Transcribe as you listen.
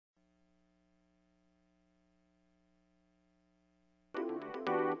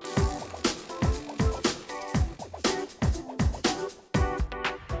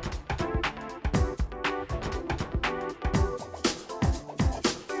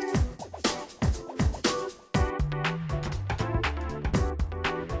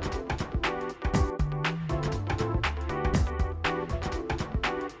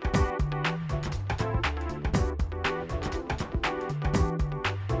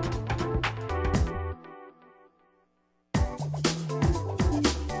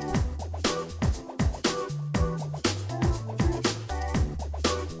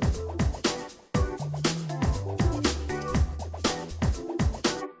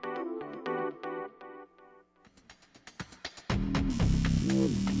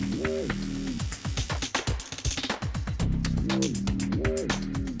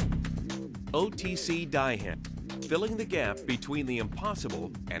OTC Daihen, filling the gap between the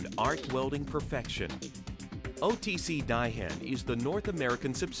impossible and arc welding perfection. OTC Daihen is the North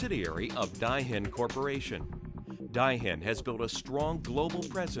American subsidiary of Daihen Corporation. Daihen has built a strong global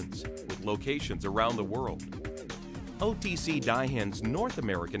presence with locations around the world. OTC Daihen's North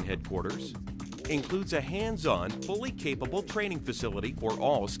American headquarters includes a hands-on, fully capable training facility for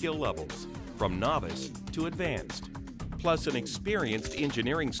all skill levels, from novice to advanced, plus an experienced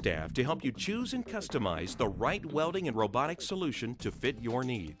engineering staff to help you choose and customize the right welding and robotic solution to fit your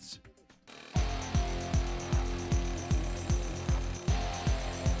needs.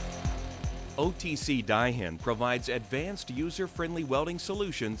 OTC Daihen provides advanced user-friendly welding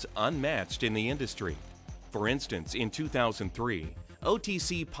solutions unmatched in the industry. For instance, in 2003,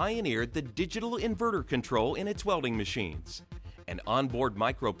 OTC pioneered the digital inverter control in its welding machines. An onboard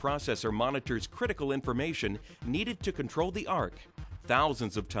microprocessor monitors critical information needed to control the arc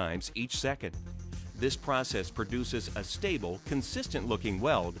thousands of times each second. This process produces a stable, consistent-looking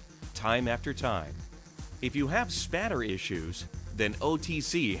weld time after time. If you have spatter issues, then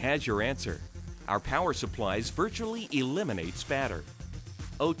OTC has your answer. Our power supplies virtually eliminate spatter.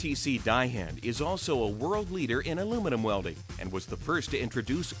 OTC Daihen is also a world leader in aluminum welding and was the first to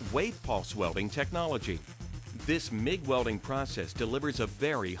introduce wave pulse welding technology. This MIG welding process delivers a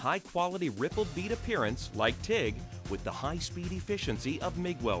very high-quality rippled bead appearance like TIG with the high-speed efficiency of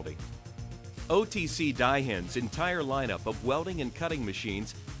MIG welding. OTC Daihen's entire lineup of welding and cutting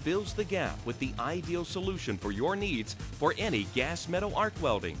machines fills the gap with the ideal solution for your needs for any gas metal arc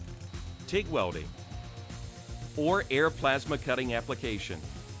welding, TIG welding, or air plasma cutting application.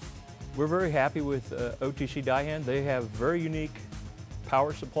 We're very happy with OTC Daihen. They have very unique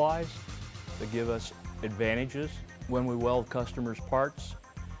power supplies that give us advantages when we weld customers' parts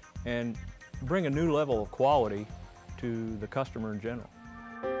and bring a new level of quality to the customer in general.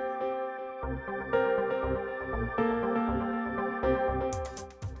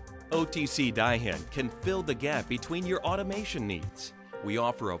 OTC Daihen can fill the gap between your automation needs. We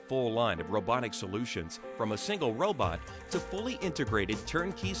offer a full line of robotic solutions, from a single robot to fully integrated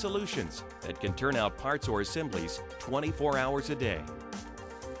turnkey solutions that can turn out parts or assemblies 24 hours a day.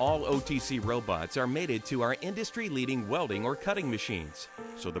 All OTC robots are mated to our industry-leading welding or cutting machines,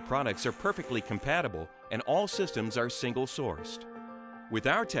 so the products are perfectly compatible and all systems are single-sourced. With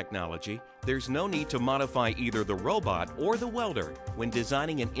our technology, there's no need to modify either the robot or the welder when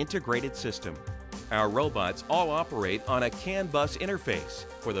designing an integrated system. Our robots all operate on a CAN bus interface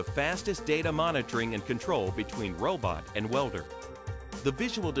for the fastest data monitoring and control between robot and welder. The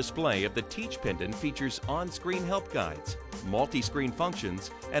visual display of the Teach pendant features on-screen help guides, multi-screen functions,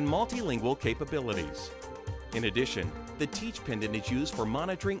 and multilingual capabilities. In addition, the Teach pendant is used for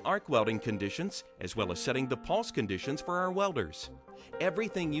monitoring arc welding conditions as well as setting the pulse conditions for our welders.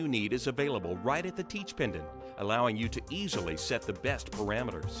 Everything you need is available right at the Teach pendant, allowing you to easily set the best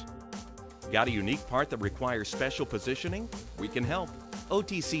parameters. Got a unique part that requires special positioning? We can help.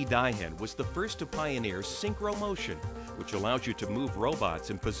 OTC Daihen was the first to pioneer synchro motion, which allows you to move robots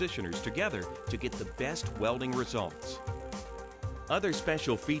and positioners together to get the best welding results. Other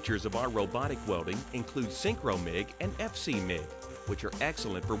special features of our robotic welding include Synchro MIG and FC MIG, which are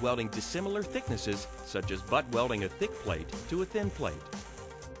excellent for welding dissimilar thicknesses, such as butt welding a thick plate to a thin plate.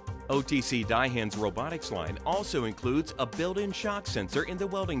 OTC Daihen's robotics line also includes a built-in shock sensor in the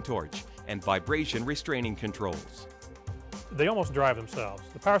welding torch and vibration restraining controls. They almost drive themselves.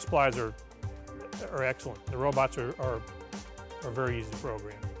 The power supplies are excellent. The robots are very easy to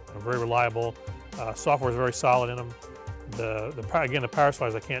program, very reliable. Software is very solid in them. Again, the power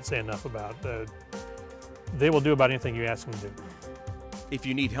supplies I can't say enough about. They will do about anything you ask them to do. If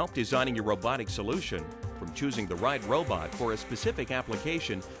you need help designing your robotic solution, from choosing the right robot for a specific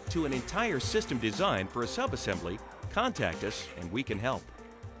application to an entire system design for a subassembly, contact us and we can help.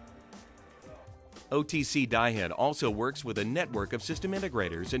 OTC Daihen also works with a network of system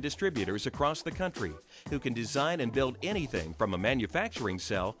integrators and distributors across the country who can design and build anything from a manufacturing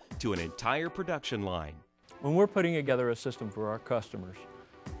cell to an entire production line. When we're putting together a system for our customers,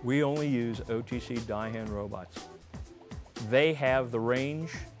 we only use OTC Daihen robots. They have the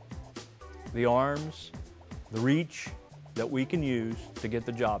range, the arms, the reach that we can use to get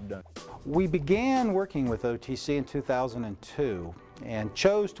the job done. We began working with OTC in 2002 and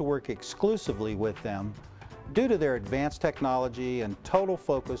chose to work exclusively with them due to their advanced technology and total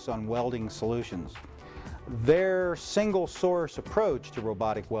focus on welding solutions. Their single-source approach to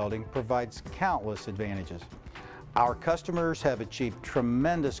robotic welding provides countless advantages. Our customers have achieved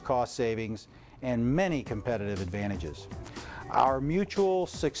tremendous cost savings and many competitive advantages. Our mutual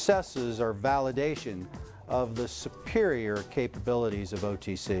successes are validation of the superior capabilities of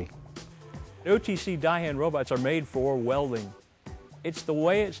OTC. OTC Daihen robots are made for welding. It's the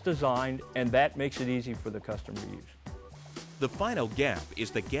way it's designed, and that makes it easy for the customer to use. The final gap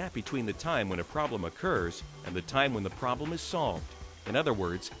is the gap between the time when a problem occurs and the time when the problem is solved. In other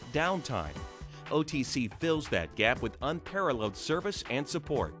words, downtime. OTC fills that gap with unparalleled service and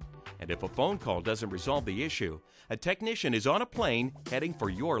support. And if a phone call doesn't resolve the issue, a technician is on a plane heading for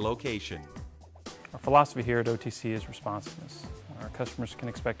your location. Our philosophy here at OTC is responsiveness. Our customers can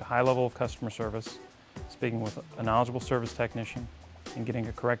expect a high level of customer service, speaking with a knowledgeable service technician, and getting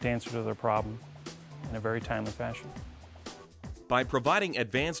a correct answer to their problem in a very timely fashion. By providing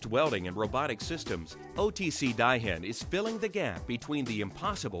advanced welding and robotic systems, OTC Daihen is filling the gap between the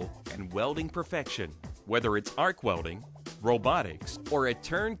impossible and welding perfection. Whether it's arc welding, robotics, or a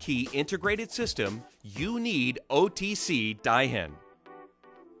turnkey integrated system, you need OTC Daihen.